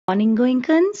Morning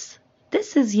Goenkans,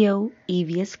 this is your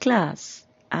EVS class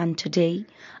and today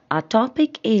our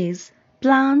topic is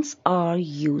plants are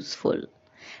useful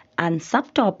and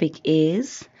subtopic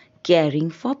is caring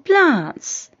for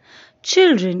plants.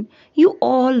 Children, you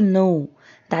all know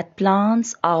that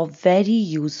plants are very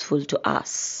useful to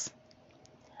us.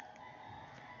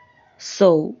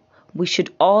 So we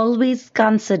should always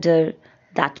consider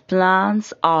that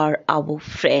plants are our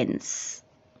friends.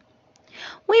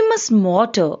 We must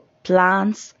water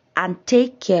plants and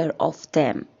take care of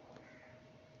them.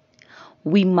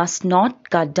 We must not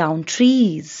cut down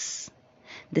trees.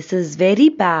 This is very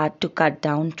bad to cut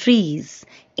down trees.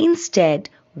 Instead,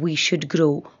 we should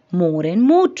grow more and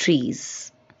more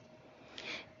trees.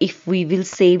 If we will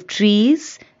save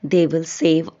trees, they will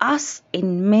save us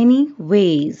in many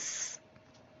ways.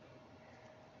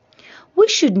 We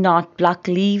should not pluck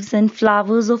leaves and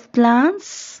flowers of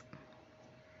plants.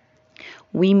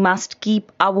 We must keep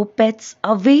our pets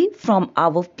away from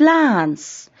our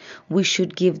plants. We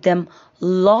should give them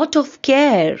lot of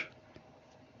care.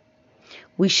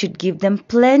 We should give them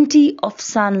plenty of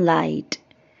sunlight.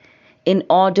 In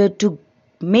order to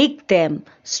make them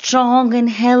strong and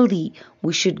healthy,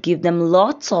 we should give them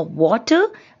lots of water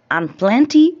and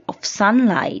plenty of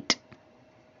sunlight.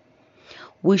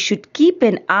 We should keep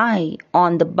an eye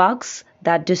on the bugs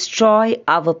that destroy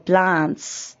our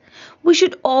plants. We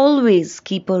should always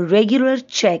keep a regular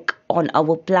check on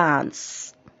our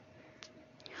plants.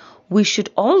 We should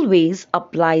always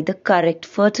apply the correct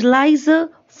fertilizer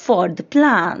for the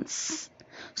plants.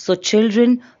 So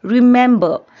children,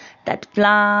 remember that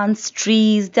plants,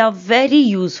 trees, they are very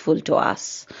useful to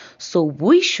us. So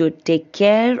we should take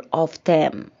care of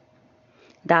them.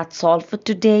 That's all for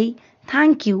today.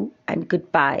 Thank you and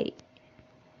goodbye.